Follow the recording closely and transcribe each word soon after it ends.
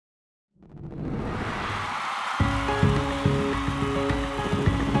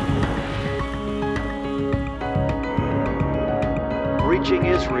reaching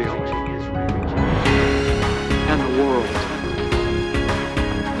Israel and the world.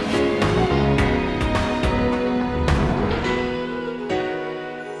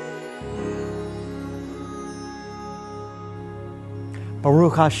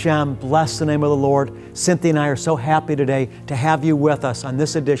 Baruch Hashem, bless the name of the Lord. Cynthia and I are so happy today to have you with us on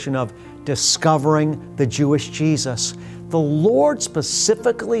this edition of Discovering the Jewish Jesus. The Lord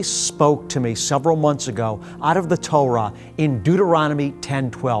specifically spoke to me several months ago out of the Torah in Deuteronomy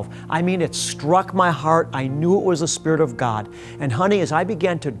 10:12. I mean, it struck my heart. I knew it was the Spirit of God. And honey, as I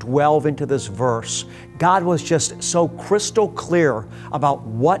began to delve into this verse, God was just so crystal clear about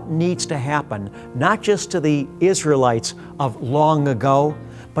what needs to happen, not just to the Israelites of long ago,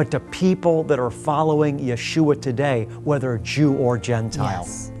 but to people that are following Yeshua today, whether Jew or Gentile.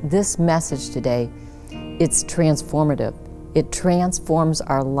 Yes. This message today, it's transformative. It transforms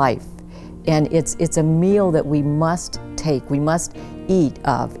our life. And it's a meal that we must take, we must eat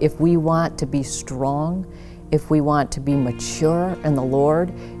of if we want to be strong, if we want to be mature in the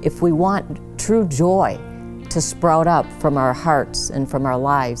Lord, if we want true joy to sprout up from our hearts and from our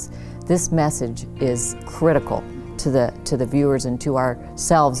lives. This message is critical to the viewers and to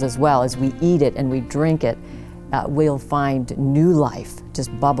ourselves as well. As we eat it and we drink it, we'll find new life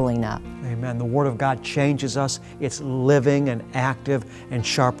just bubbling up. Amen. The Word of God changes us. It's living and active and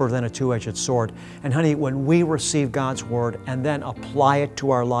sharper than a two-edged sword. And honey, when we receive God's Word and then apply it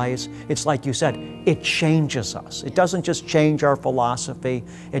to our lives, it's like you said, it changes us. It doesn't just change our philosophy.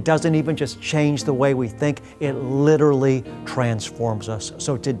 It doesn't even just change the way we think. It literally transforms us.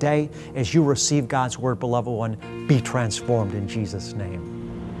 So today, as you receive God's Word, beloved one, be transformed in Jesus' name.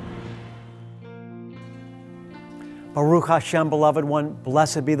 Baruch Hashem, beloved one,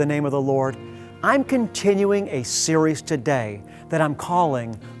 blessed be the name of the Lord. I'm continuing a series today that I'm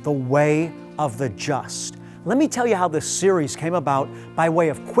calling The Way of the Just. Let me tell you how this series came about by way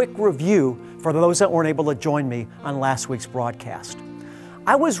of quick review for those that weren't able to join me on last week's broadcast.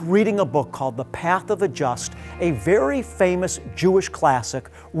 I was reading a book called The Path of the Just, a very famous Jewish classic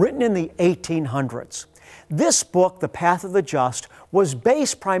written in the 1800s. This book, The Path of the Just, was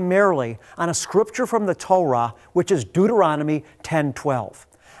based primarily on a scripture from the Torah, which is Deuteronomy 10:12.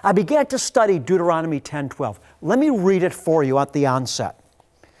 I began to study Deuteronomy 10:12. Let me read it for you at the onset.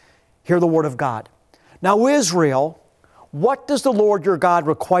 Hear the word of God. Now, Israel, what does the Lord your God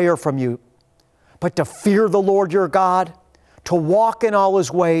require from you? But to fear the Lord your God, to walk in all His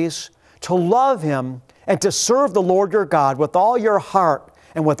ways, to love Him, and to serve the Lord your God with all your heart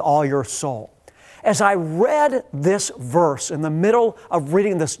and with all your soul. As I read this verse in the middle of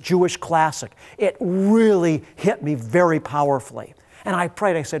reading this Jewish classic, it really hit me very powerfully. And I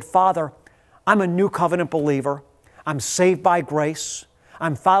prayed, I said, Father, I'm a new covenant believer. I'm saved by grace.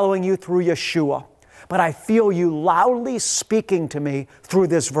 I'm following you through Yeshua. But I feel you loudly speaking to me through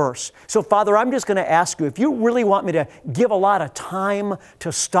this verse. So Father, I'm just going to ask you, if you really want me to give a lot of time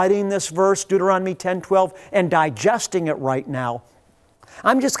to studying this verse, Deuteronomy 10:12, and digesting it right now,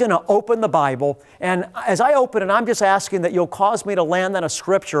 I'm just going to open the Bible, and as I open it, I'm just asking that you'll cause me to land on a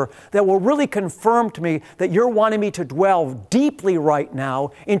scripture that will really confirm to me that you're wanting me to dwell deeply right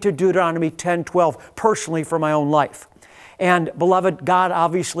now into Deuteronomy 10:12 personally for my own life. And beloved, God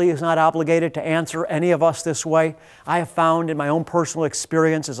obviously is not obligated to answer any of us this way. I have found in my own personal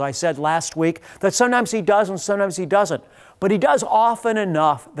experience, as I said last week, that sometimes He does and sometimes He doesn't. But He does often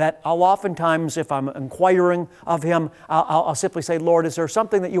enough that I'll oftentimes, if I'm inquiring of Him, I'll simply say, Lord, is there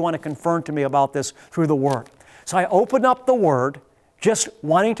something that you want to confirm to me about this through the Word? So I open up the Word, just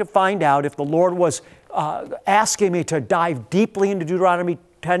wanting to find out if the Lord was asking me to dive deeply into Deuteronomy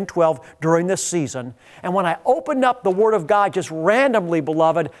 10:12 during this season. And when I opened up the Word of God just randomly,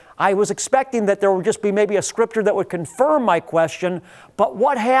 beloved, I was expecting that there would just be maybe a scripture that would confirm my question. But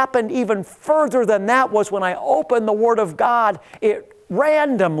what happened even further than that was when I opened the Word of God, it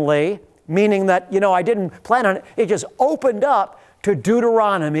randomly, meaning that, I didn't plan on it, it just opened up to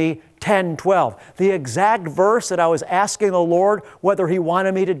Deuteronomy 10:12, the exact verse that I was asking the Lord whether He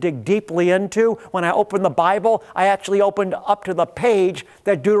wanted me to dig deeply into. When I opened the Bible, I actually opened up to the page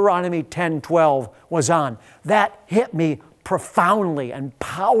that Deuteronomy 10:12 was on. That hit me profoundly and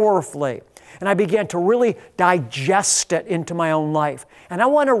powerfully. And I began to really digest it into my own life. And I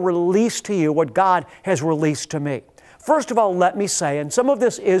want to release to you what God has released to me. First of all, let me say, and some of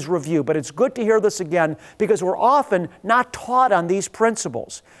this is review, but it's good to hear this again because we're often not taught on these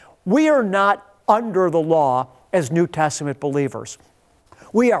principles. We are not under the law as New Testament believers.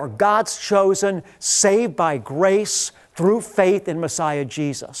 We are God's chosen, saved by grace through faith in Messiah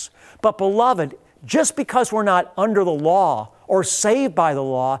Jesus. But beloved, just because we're not under the law or saved by the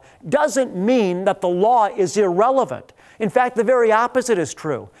law doesn't mean that the law is irrelevant. In fact, the very opposite is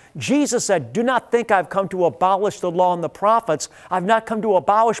true. Jesus said, "Do not think I've come to abolish the law and the prophets. I've not come to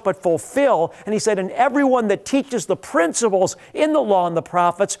abolish but fulfill." And he said, "And everyone that teaches the principles in the law and the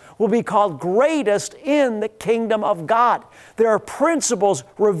prophets will be called greatest in the kingdom of God." There are principles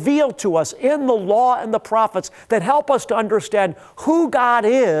revealed to us in the law and the prophets that help us to understand who God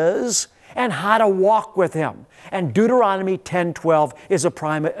is and how to walk with Him. And Deuteronomy 10:12 is a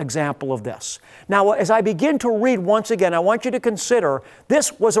prime example of this. Now, as I begin to read once again, I want you to consider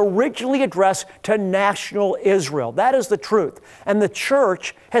this was originally addressed to national Israel. That is the truth. And the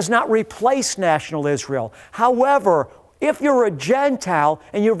church has not replaced national Israel. However, if you're a Gentile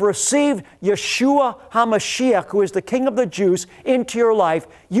and you've received Yeshua HaMashiach, who is the King of the Jews, into your life,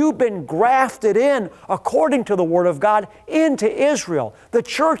 you've been grafted in, according to the Word of God, into Israel. The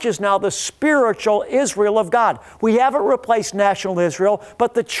church is now the spiritual Israel of God. We haven't replaced national Israel,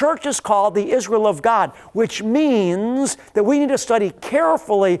 but the church is called the Israel of God, which means that we need to study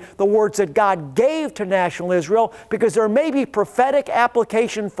carefully the words that God gave to national Israel, because there may be prophetic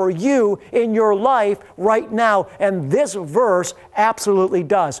application for you in your life right now, and this verse absolutely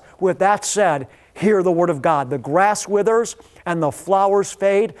does. With that said, hear the Word of God. The grass withers and the flowers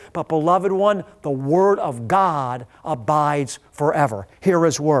fade, but beloved one, the Word of God abides forever. Hear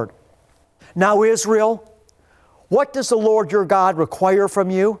His Word. Now, Israel, what does the Lord your God require from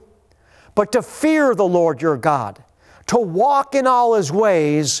you? But to fear the Lord your God, to walk in all His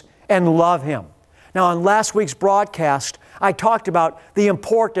ways and love Him. Now, on last week's broadcast, I talked about the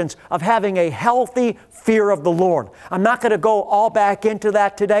importance of having a healthy fear of the Lord. I'm not going to go all back into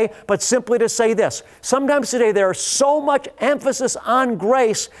that today, but simply to say this. Sometimes today there is so much emphasis on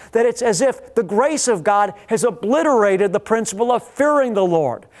grace that it's as if the grace of God has obliterated the principle of fearing the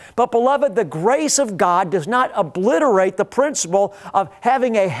Lord. But beloved, the grace of God does not obliterate the principle of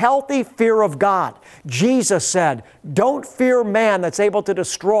having a healthy fear of God. Jesus said, "Don't fear man that's able to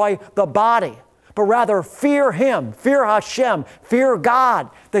destroy the body, but rather fear Him, fear Hashem, fear God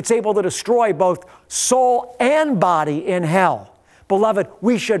that's able to destroy both soul and body in hell." Beloved,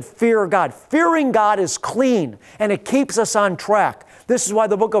 we should fear God. Fearing God is clean, and it keeps us on track. This is why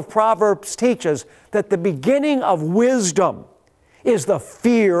the book of Proverbs teaches that the beginning of wisdom is the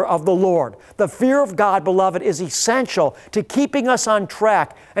fear of the Lord. The fear of God, beloved, is essential to keeping us on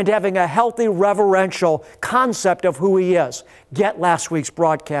track and to having a healthy reverential concept of who He is. Get last week's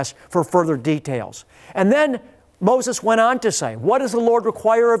broadcast for further details. And then Moses went on to say, what does the Lord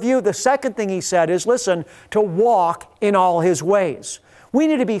require of you? The second thing he said is, listen, to walk in all His ways. We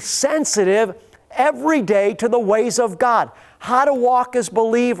need to be sensitive every day to the ways of God. How to walk as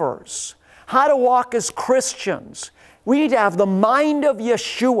believers. How to walk as Christians. We need to have the mind of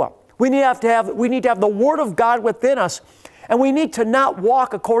Yeshua. We need to have the Word of God within us. And we need to not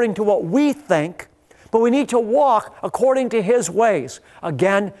walk according to what we think, but we need to walk according to His ways.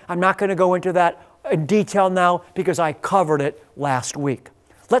 Again, I'm not going to go into that in detail now because I covered it last week.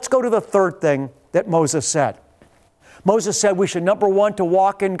 Let's go to the third thing that Moses said. Moses said we should, number one, to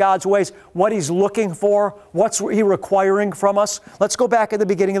walk in God's ways, what He's looking for, what's He requiring from us. Let's go back at the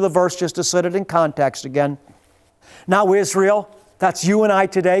beginning of the verse just to set it in context again. Now, Israel, that's you and I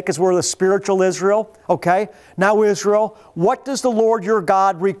today because we're the spiritual Israel, okay? Now, Israel, what does the Lord your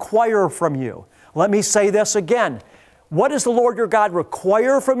God require from you? Let me say this again. What does the Lord your God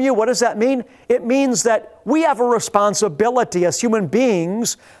require from you? What does that mean? It means that we have a responsibility as human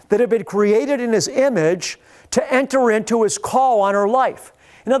beings that have been created in His image to enter into His call on our life.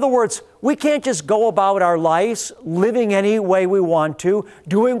 In other words, we can't just go about our lives living any way we want to,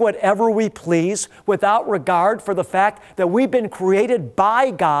 doing whatever we please, without regard for the fact that we've been created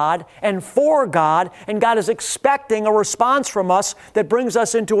by God and for God, and God is expecting a response from us that brings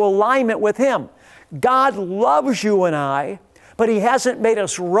us into alignment with Him. God loves you and I, but He hasn't made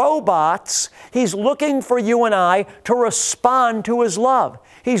us robots. He's looking for you and I to respond to His love.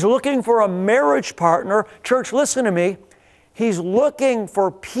 He's looking for a marriage partner. Church, listen to me. He's looking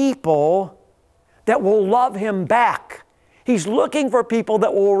for people that will love Him back. He's looking for people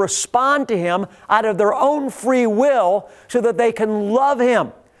that will respond to Him out of their own free will so that they can love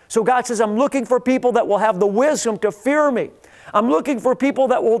Him. So God says, I'm looking for people that will have the wisdom to fear Me. I'm looking for people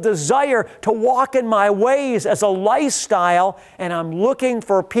that will desire to walk in My ways as a lifestyle, and I'm looking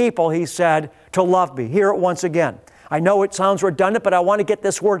for people, He said, to love Me. Hear it once again. I know it sounds redundant, but I want to get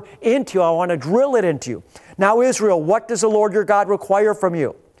this word into you. I want to drill it into you. Now, Israel, what does the Lord your God require from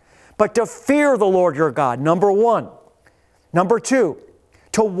you? But to fear the Lord your God, number one. Number two,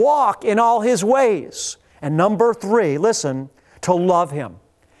 to walk in all His ways. And number three, listen, to love Him.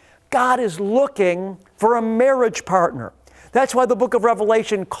 God is looking for a marriage partner. That's why the book of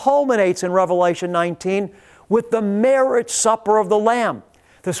Revelation culminates in Revelation 19 with the marriage supper of the Lamb.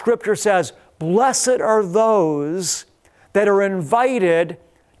 The Scripture says, blessed are those that are invited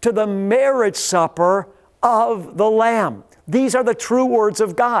to the marriage supper of the Lamb. These are the true words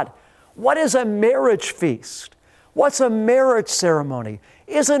of God. What is a marriage feast? What's a marriage ceremony?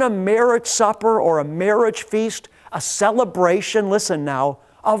 Isn't a marriage supper or a marriage feast a celebration, listen now,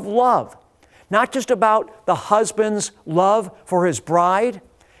 of love? Not just about the husband's love for his bride,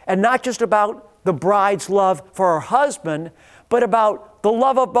 and not just about the bride's love for her husband, but about the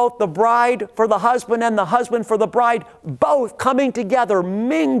love of both the bride for the husband and the husband for the bride, both coming together,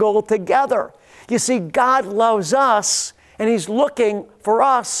 mingled together. You see, God loves us, and He's looking for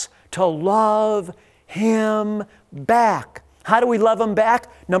us to love Him back. How do we love Him back?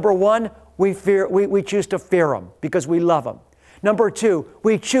 Number one, we choose to fear Him because we love Him. Number two,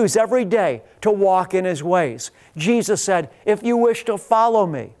 we choose every day to walk in His ways. Jesus said, if you wish to follow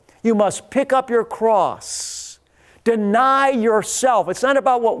me, you must pick up your cross. Deny yourself. It's not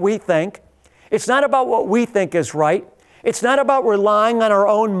about what we think. It's not about what we think is right. It's not about relying on our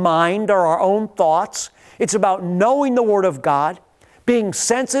own mind or our own thoughts. It's about knowing the Word of God, being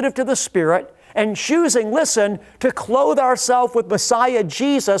sensitive to the Spirit, and choosing, listen, to clothe ourselves with Messiah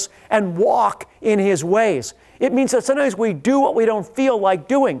Jesus and walk in His ways. It means that sometimes we do what we don't feel like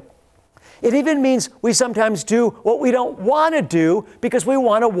doing. It even means we sometimes do what we don't want to do because we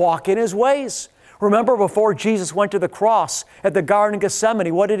want to walk in His ways. Remember, before Jesus went to the cross at the Garden of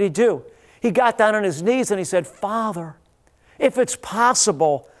Gethsemane, what did He do? He got down on His knees and He said, Father, if it's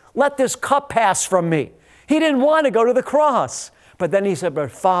possible, let this cup pass from me. He didn't want to go to the cross. But then He said,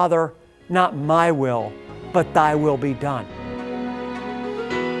 but Father, not my will, but Thy will be done.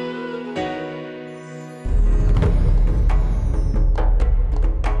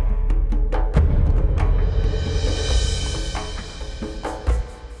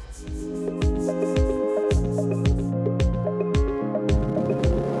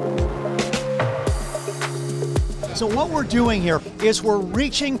 So what we're doing here is we're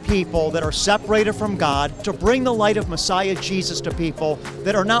reaching people that are separated from God to bring the light of Messiah Jesus to people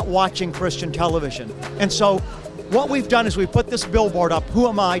that are not watching Christian television. And so what we've done is we put this billboard up,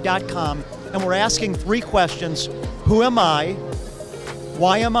 whoami.com, and we're asking 3 questions. Who am I?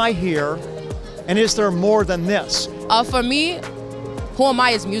 Why am I here? And is there more than this? For me, who am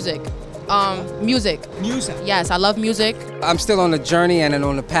I is music. Music. Music. Yes, I love music. I'm still on the journey and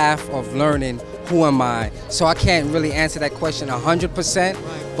on the path of learning who am I. So I can't really answer that question 100%,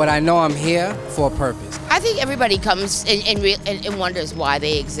 but I know I'm here for a purpose. I think everybody comes and wonders why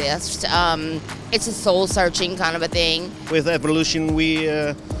they exist. It's a soul-searching kind of a thing. With evolution, we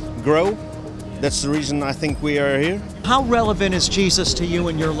grow. That's the reason I think we are here. How relevant is Jesus to you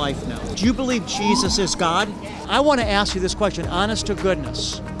in your life now? Do you believe Jesus is God? I want to ask you this question, honest to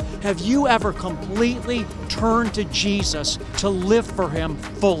goodness. Have you ever completely turned to Jesus to live for Him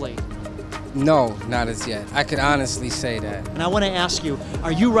fully? No, not as yet. I could honestly say that. And I want to ask you,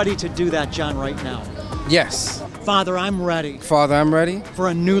 are you ready to do that, John, right now? Yes. Father, I'm ready Father, I'm ready for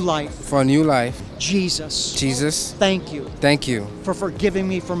a new life. for a new life. Jesus, Jesus, thank you thank you. for forgiving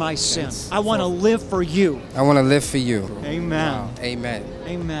me for my sin. Yes. I want to live for you. I want to live for you. Amen. Amen.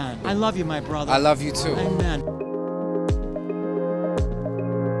 Amen. I love you, my brother. I love you too. Amen.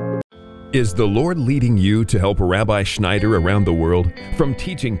 Is the Lord leading you to help Rabbi Schneider around the world? From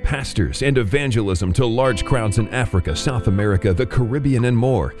teaching pastors and evangelism to large crowds in Africa, South America, the Caribbean, and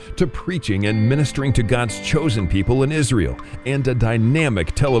more, to preaching and ministering to God's chosen people in Israel, and a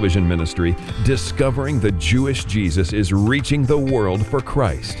dynamic television ministry, Discovering the Jewish Jesus is reaching the world for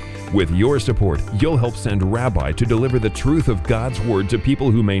Christ. With your support, you'll help send Rabbi to deliver the truth of God's Word to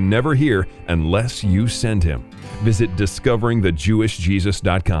people who may never hear unless you send him. Visit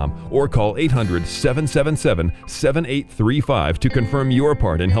discoveringthejewishjesus.com or call 800-777-7835 to confirm your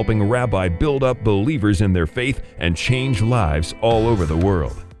part in helping Rabbi build up believers in their faith and change lives all over the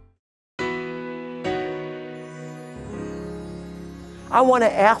world. I want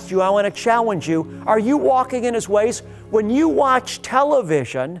to ask you, I want to challenge you, are you walking in His ways? When you watch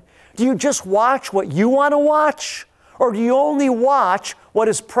television, do you just watch what you want to watch? Or do you only watch what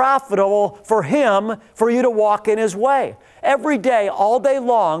is profitable for Him for you to walk in His way? Every day, all day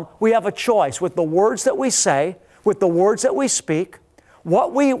long, we have a choice with the words that we say, with the words that we speak,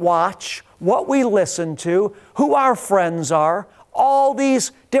 what we watch, what we listen to, who our friends are. All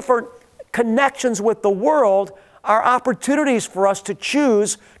these different connections with the world are opportunities for us to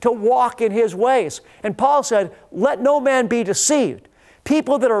choose to walk in His ways. And Paul said, let no man be deceived.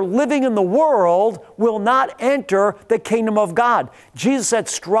 People that are living in the world will not enter the kingdom of God. Jesus said,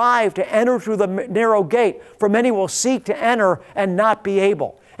 strive to enter through the narrow gate, for many will seek to enter and not be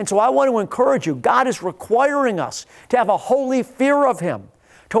able. And so I want to encourage you, God is requiring us to have a holy fear of Him,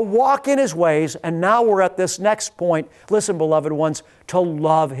 to walk in His ways, and now we're at this next point, listen, beloved ones, to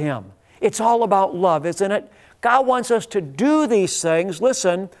love Him. It's all about love, isn't it? God wants us to do these things,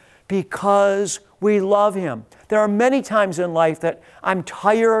 listen, because we love Him. There are many times in life that I'm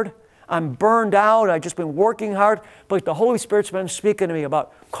tired, I'm burned out, I've just been working hard, but the Holy Spirit's been speaking to me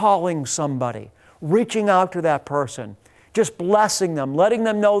about calling somebody, reaching out to that person, just blessing them, letting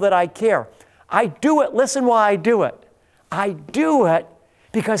them know that I care. I do it. Listen why I do it. I do it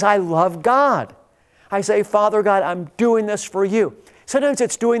because I love God. I say, Father God, I'm doing this for you. Sometimes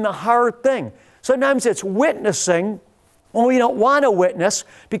it's doing the hard thing. Sometimes it's witnessing when we don't want to witness,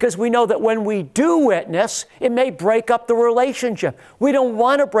 because we know that when we do witness, it may break up the relationship. We don't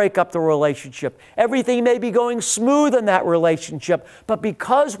want to break up the relationship. Everything may be going smooth in that relationship, but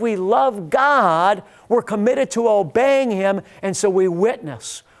because we love God, we're committed to obeying Him, and so we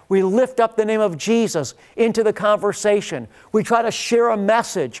witness. We lift up the name of Jesus into the conversation. We try to share a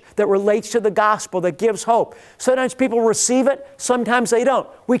message that relates to the gospel, that gives hope. Sometimes people receive it, sometimes they don't.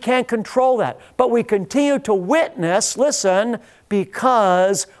 We can't control that. But we continue to witness, listen,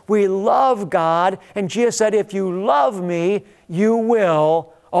 because we love God. And Jesus said, if you love me, you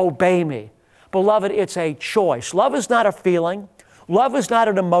will obey me. Beloved, it's a choice. Love is not a feeling. Love is not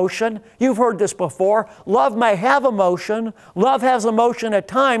an emotion. You've heard this before. Love may have emotion. Love has emotion at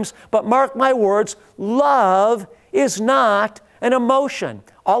times, but mark my words, love is not an emotion.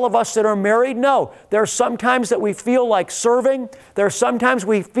 All of us that are married know there are some times that we feel like serving. There are sometimes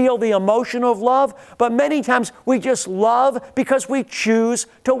we feel the emotion of love, but many times we just love because we choose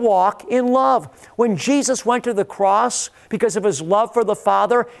to walk in love. When Jesus went to the cross because of His love for the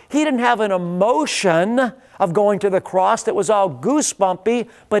Father, He didn't have an emotion of going to the cross that was all goosebumpy,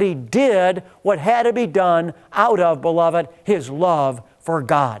 but He did what had to be done out of, beloved, His love for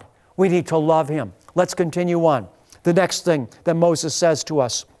God. We need to love Him. Let's continue on. The next thing that Moses says to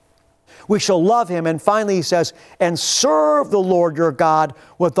us, we shall love Him. And finally He says, and serve the Lord your God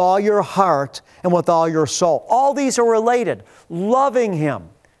with all your heart and with all your soul. All these are related. Loving Him,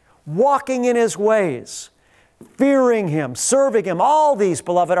 walking in His ways, fearing Him, serving Him. All these,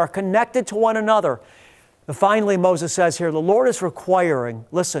 beloved, are connected to one another. And finally, Moses says here, the Lord is requiring,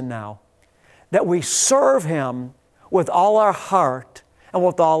 listen now, that we serve Him with all our heart and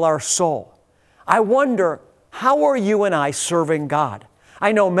with all our soul. I wonder, how are you and I serving God?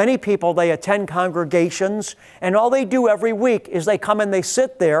 I know many people, they attend congregations, and all they do every week is they come and they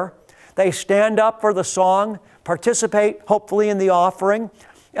sit there, they stand up for the song, participate hopefully in the offering,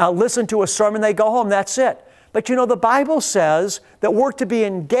 listen to a sermon, they go home, that's it. But you know, the Bible says that we're to be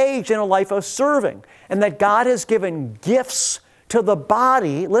engaged in a life of serving, and that God has given gifts to the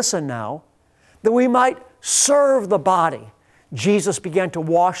body, listen now, that we might serve the body. Jesus began to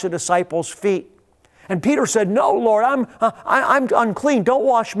wash the disciples' feet. And Peter said, no, Lord, I'm unclean. Don't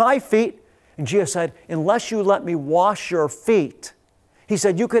wash my feet. And Jesus said, unless you let me wash your feet, He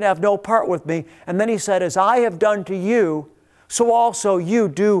said, you can have no part with me. And then He said, as I have done to you, so also you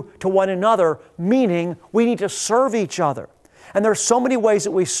do to one another, meaning we need to serve each other. And there's so many ways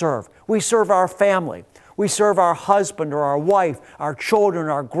that we serve. We serve our family. We serve our husband or our wife, our children,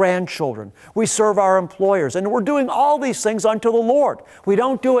 our grandchildren. We serve our employers. And we're doing all these things unto the Lord. We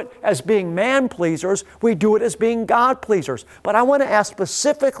don't do it as being man-pleasers. We do it as being God-pleasers. But I want to ask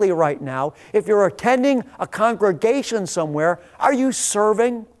specifically right now, if you're attending a congregation somewhere, are you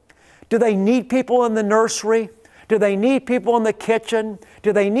serving? Do they need people in the nursery? Do they need people in the kitchen?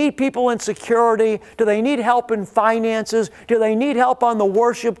 Do they need people in security? Do they need help in finances? Do they need help on the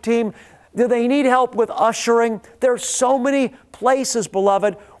worship team? Do they need help with ushering? There are so many places,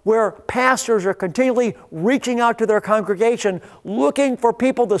 beloved, where pastors are continually reaching out to their congregation, looking for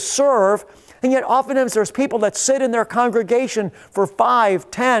people to serve, and yet oftentimes there's people that sit in their congregation for 5,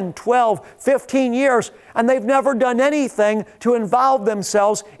 10, 12, 15 years, and they've never done anything to involve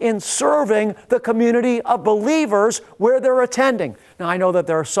themselves in serving the community of believers where they're attending. Now, I know that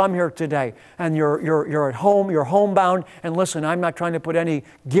there are some here today, and you're at home, you're homebound, and listen, I'm not trying to put any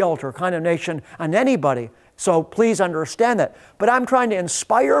guilt or condemnation on anybody, so please understand that. But I'm trying to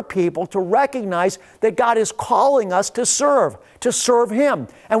inspire people to recognize that God is calling us to serve Him.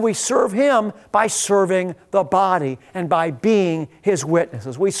 And we serve Him by serving the body and by being His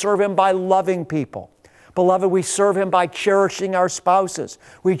witnesses. We serve Him by loving people. Beloved, we serve Him by cherishing our spouses.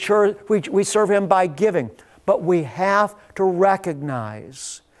 We serve Him by giving. But we have to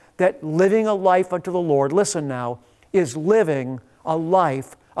recognize that living a life unto the Lord, listen now, is living a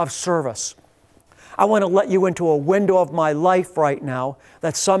life of service. I want to let you into a window of my life right now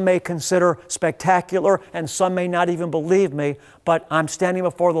that some may consider spectacular and some may not even believe me, but I'm standing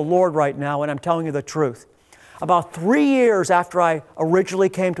before the Lord right now and I'm telling you the truth. About 3 years after I originally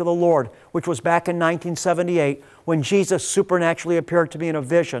came to the Lord, which was back in 1978, when Jesus supernaturally appeared to me in a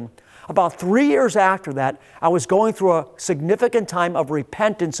vision, about 3 years after that, I was going through a significant time of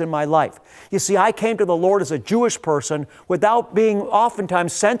repentance in my life. You see, I came to the Lord as a Jewish person without being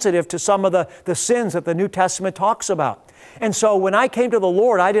oftentimes sensitive to some of the sins that the New Testament talks about. And so when I came to the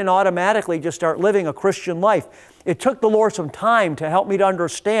Lord, I didn't automatically just start living a Christian life. It took the Lord some time to help me to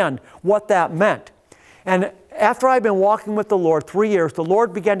understand what that meant. And after I'd been walking with the Lord 3 years, the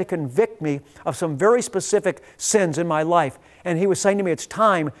Lord began to convict me of some very specific sins in my life. And He was saying to me, it's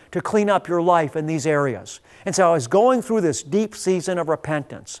time to clean up your life in these areas. And so I was going through this deep season of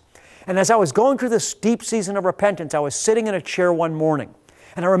repentance. And as I was going through this deep season of repentance, I was sitting in a chair one morning.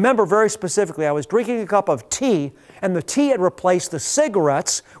 And I remember very specifically, I was drinking a cup of tea, and the tea had replaced the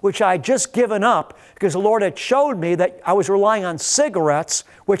cigarettes, which I had just given up because the Lord had showed me that I was relying on cigarettes,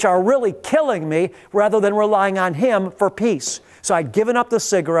 which are really killing me, rather than relying on Him for peace. So I'd given up the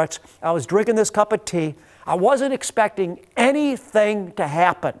cigarettes. I was drinking this cup of tea. I wasn't expecting anything to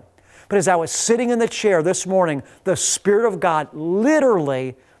happen. But as I was sitting in the chair this morning, the Spirit of God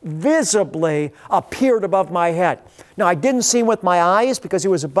literally, visibly appeared above my head. Now, I didn't see Him with my eyes because He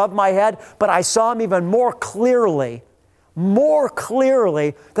was above my head, but I saw Him even more clearly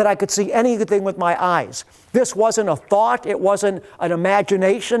that I could see anything with my eyes. This wasn't a thought, it wasn't an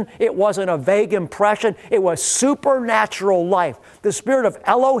imagination, it wasn't a vague impression, it was supernatural life. The Spirit of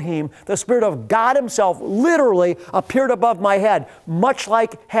Elohim, the Spirit of God Himself, literally appeared above my head, much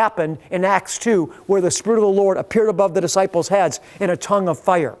like happened in Acts 2, where the Spirit of the Lord appeared above the disciples' heads in a tongue of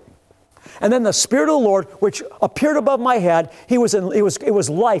fire. And then the Spirit of the Lord, which appeared above my head, it was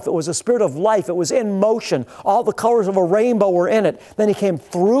life. It was a spirit of life. It was in motion. All the colors of a rainbow were in it. Then He came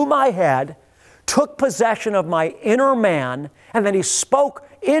through my head, took possession of my inner man, and then He spoke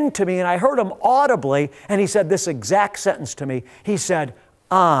into me, and I heard Him audibly, and He said this exact sentence to me. He said,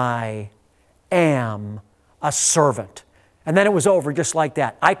 I am a servant. And then it was over just like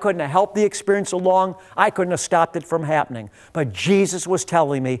that. I couldn't have helped the experience along. I couldn't have stopped it from happening. But Jesus was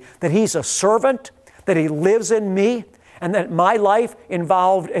telling me that He's a servant, that He lives in me, and that my life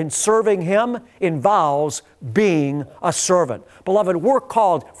involved in serving Him involves being a servant. Beloved, we're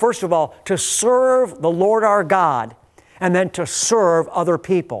called, first of all, to serve the Lord our God, and then to serve other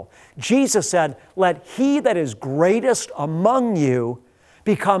people. Jesus said, let he that is greatest among you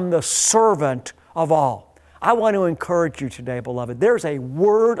become the servant of all. I want to encourage you today, beloved. There's a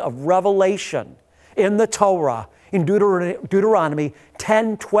word of revelation in the Torah, in Deuteronomy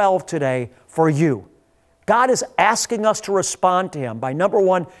 10:12 today for you. God is asking us to respond to Him by, number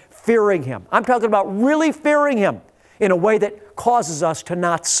one, fearing Him. I'm talking about really fearing Him in a way that causes us to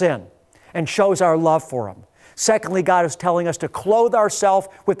not sin and shows our love for Him. Secondly, God is telling us to clothe ourselves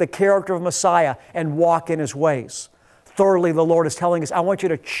with the character of Messiah and walk in His ways. Thirdly, the Lord is telling us, I want you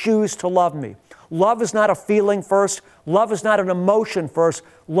to choose to love me. Love is not a feeling first. Love is not an emotion first.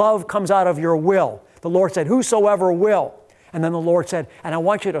 Love comes out of your will. The Lord said, whosoever will. And then the Lord said, and I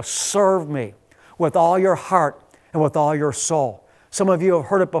want you to serve me with all your heart and with all your soul. Some of you have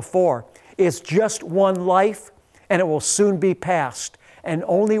heard it before. It's just one life, and it will soon be past. And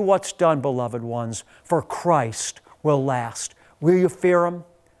only what's done, beloved ones, for Christ will last. Will you fear Him?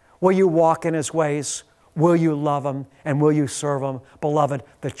 Will you walk in His ways? Will you love Him and will you serve Him? Beloved,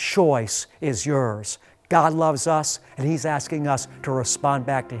 the choice is yours. God loves us, and He's asking us to respond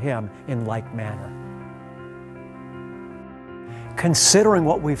back to Him in like manner. Considering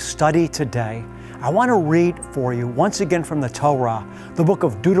what we've studied today, I want to read for you once again from the Torah, the book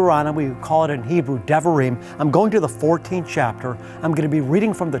of Deuteronomy. We call it in Hebrew Devarim. I'm going to the 14th chapter. I'm going to be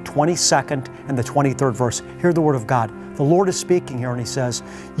reading from the 22nd and the 23rd verse. Hear the word of God. The Lord is speaking here, and He says,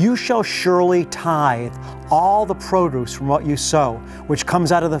 you shall surely tithe all the produce from what you sow, which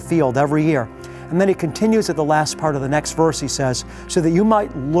comes out of the field every year. And then He continues at the last part of the next verse. He says, so that you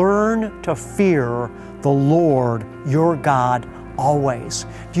might learn to fear the Lord your God always.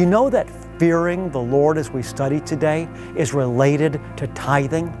 Do you know that fearing the Lord, as we study today, is related to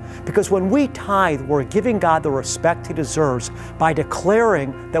tithing? Because when we tithe, we're giving God the respect He deserves by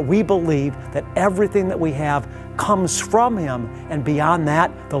declaring that we believe that everything that we have comes from Him, and beyond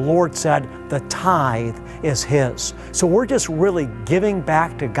that, the Lord said the tithe is His. So we're just really giving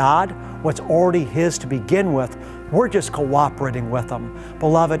back to God what's already His to begin with. We're just cooperating with Him.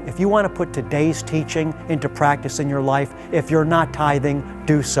 Beloved, if you want to put today's teaching into practice in your life, if you're not tithing,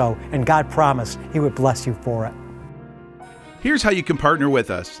 do so. And God promised He would bless you for it. Here's how you can partner with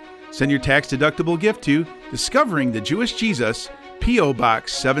us. Send your tax-deductible gift to Discovering the Jewish Jesus, P.O.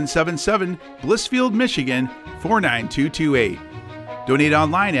 Box 777, Blissfield, Michigan 49228. Donate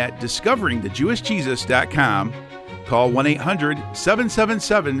online at discoveringthejewishjesus.com. Call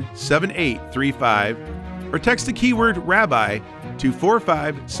 1-800-777-7835 or text the keyword Rabbi to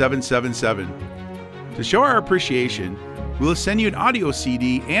 45777. To show our appreciation, we will send you an audio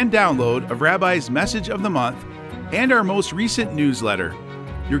CD and download of Rabbi's Message of the Month and our most recent newsletter.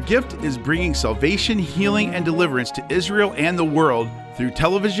 Your gift is bringing salvation, healing, and deliverance to Israel and the world through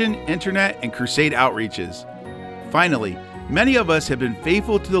television, internet, and crusade outreaches. Finally, many of us have been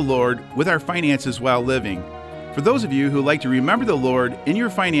faithful to the Lord with our finances while living. For those of you who like to remember the Lord in your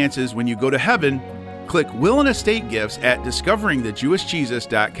finances when you go to heaven, click Will and Estate Gifts at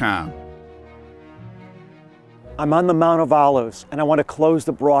discoveringthejewishjesus.com. I'm on the Mount of Olives, and I want to close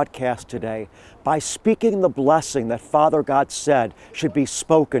the broadcast today by speaking the blessing that Father God said should be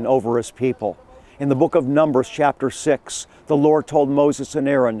spoken over His people. In the book of Numbers, chapter 6, the Lord told Moses and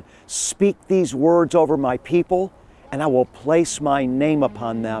Aaron, "Speak these words over my people, and I will place my name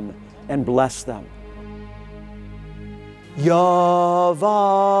upon them and bless them."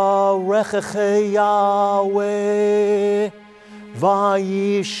 Yavarechecha Yahweh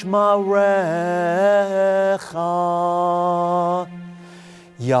vayishmarecha,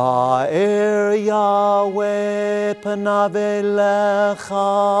 Ya'er Yahweh panav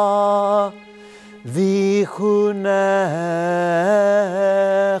elecha vichunecha,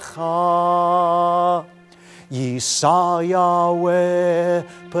 Yisa Yahweh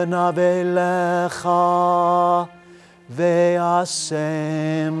panav elecha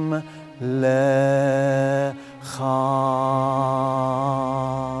ve'asem lecha.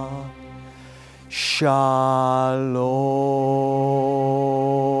 Shalom.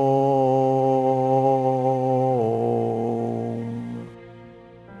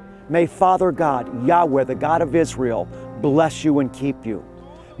 May Father God, Yahweh, the God of Israel, bless you and keep you.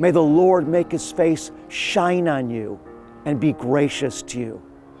 May the Lord make His face shine on you and be gracious to you.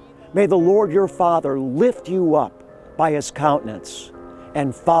 May the Lord your Father lift you up by His countenance.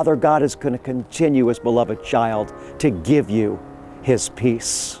 And Father God is going to continue, His beloved child, to give you His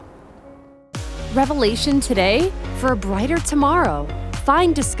peace. Revelation today for a brighter tomorrow.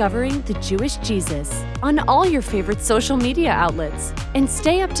 Find Discovering the Jewish Jesus on all your favorite social media outlets and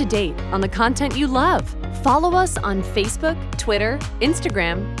stay up to date on the content you love. Follow us on Facebook, Twitter,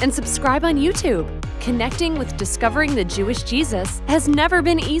 Instagram, and subscribe on YouTube. Connecting with Discovering the Jewish Jesus has never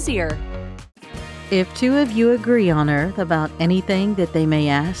been easier. If two of you agree on earth about anything that they may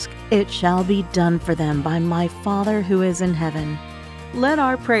ask, it shall be done for them by my Father who is in heaven. Let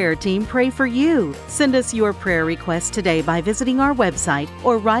our prayer team pray for you. Send us your prayer request today by visiting our website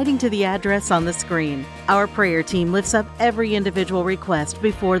or writing to the address on the screen. Our prayer team lifts up every individual request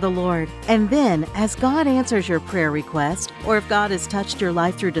before the Lord. And then, as God answers your prayer request, or if God has touched your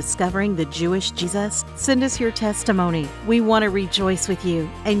life through discovering the Jewish Jesus, send us your testimony. We want to rejoice with you,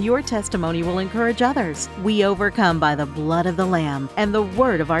 and your testimony will encourage others. We overcome by the blood of the Lamb and the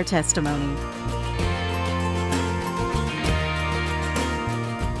word of our testimony.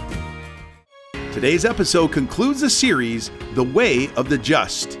 Today's episode concludes the series, The Way of the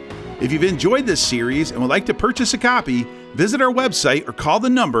Just. If you've enjoyed this series and would like to purchase a copy, visit our website or call the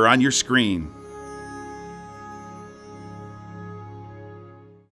number on your screen.